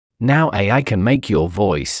Now AI can make your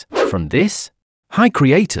voice from this, hi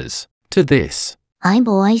creators, to this, hi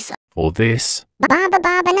boys, or this,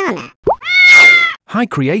 banana. Hi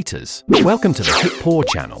creators, welcome to the HitPaw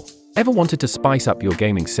channel. Ever wanted to spice up your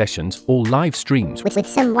gaming sessions or live streams with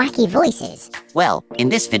some wacky voices? Well, in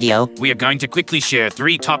this video, we are going to quickly share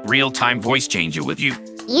 3 top real-time voice changer with you.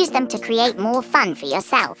 Use them to create more fun for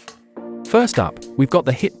yourself. First up, we've got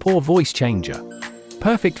the HitPaw voice changer.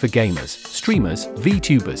 Perfect for gamers, streamers,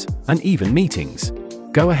 VTubers, and even meetings.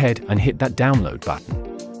 Go ahead and hit that download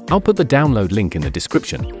button. I'll put the download link in the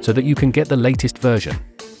description so that you can get the latest version.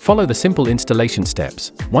 Follow the simple installation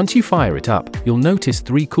steps. Once you fire it up, you'll notice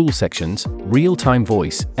 3 cool sections: real-time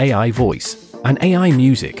voice, AI voice, and AI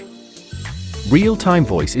music. Real-time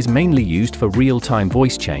voice is mainly used for real-time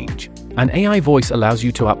voice change. An AI voice allows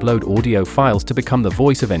you to upload audio files to become the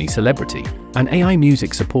voice of any celebrity. And AI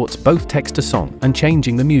music supports both text-to-song and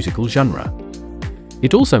changing the musical genre.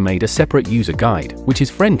 It also made a separate user guide, which is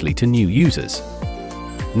friendly to new users.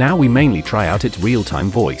 Now we mainly try out its real-time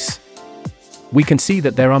voice. We can see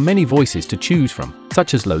that there are many voices to choose from,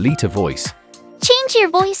 such as Lolita voice. Change your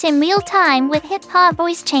voice in real time with HitPaw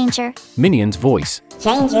Voice Changer. Minion's voice.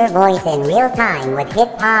 Change your voice in real time with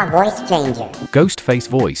HitPaw Voice Changer. Ghostface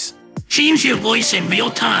voice. Change your voice in real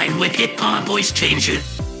time with HitPaw Voice Changer.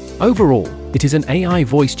 Overall, it is an AI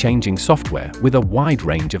voice changing software with a wide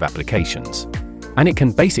range of applications. And it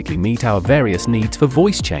can basically meet our various needs for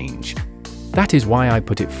voice change. That is why I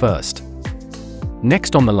put it first.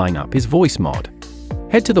 Next on the lineup is Voicemod.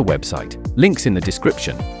 Head to the website, links in the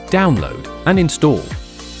description, download, and install.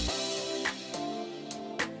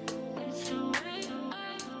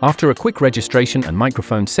 After a quick registration and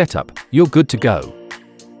microphone setup, you're good to go.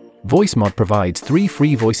 Voicemod provides 3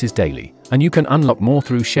 free voices daily, and you can unlock more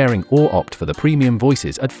through sharing or opt for the premium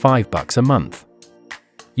voices at $5 a month.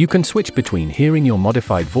 You can switch between hearing your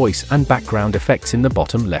modified voice and background effects in the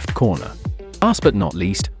bottom left corner. Last but not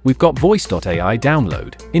least, we've got Voice.ai.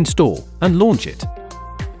 Download, install, and launch it.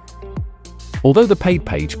 Although the paid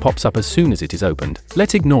page pops up as soon as it is opened,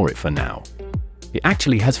 let's ignore it for now. It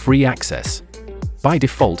actually has free access. By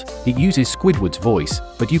default, it uses Squidward's voice,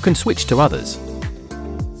 but you can switch to others.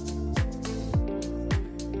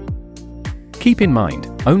 Keep in mind,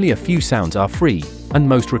 only a few sounds are free, and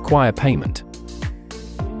most require payment.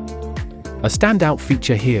 A standout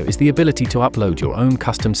feature here is the ability to upload your own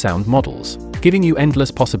custom sound models, giving you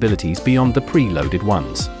endless possibilities beyond the pre-loaded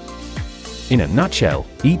ones. In a nutshell,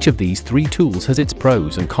 each of these 3 tools has its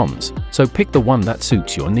pros and cons, so pick the one that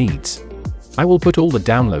suits your needs. I will put all the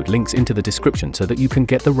download links into the description so that you can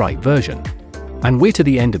get the right version. And we're to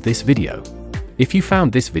the end of this video. If you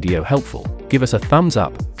found this video helpful, give us a thumbs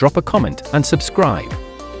up, drop a comment, and subscribe.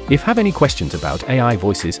 If you have any questions about AI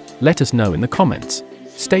voices, let us know in the comments.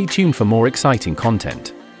 Stay tuned for more exciting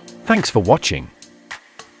content. Thanks for watching.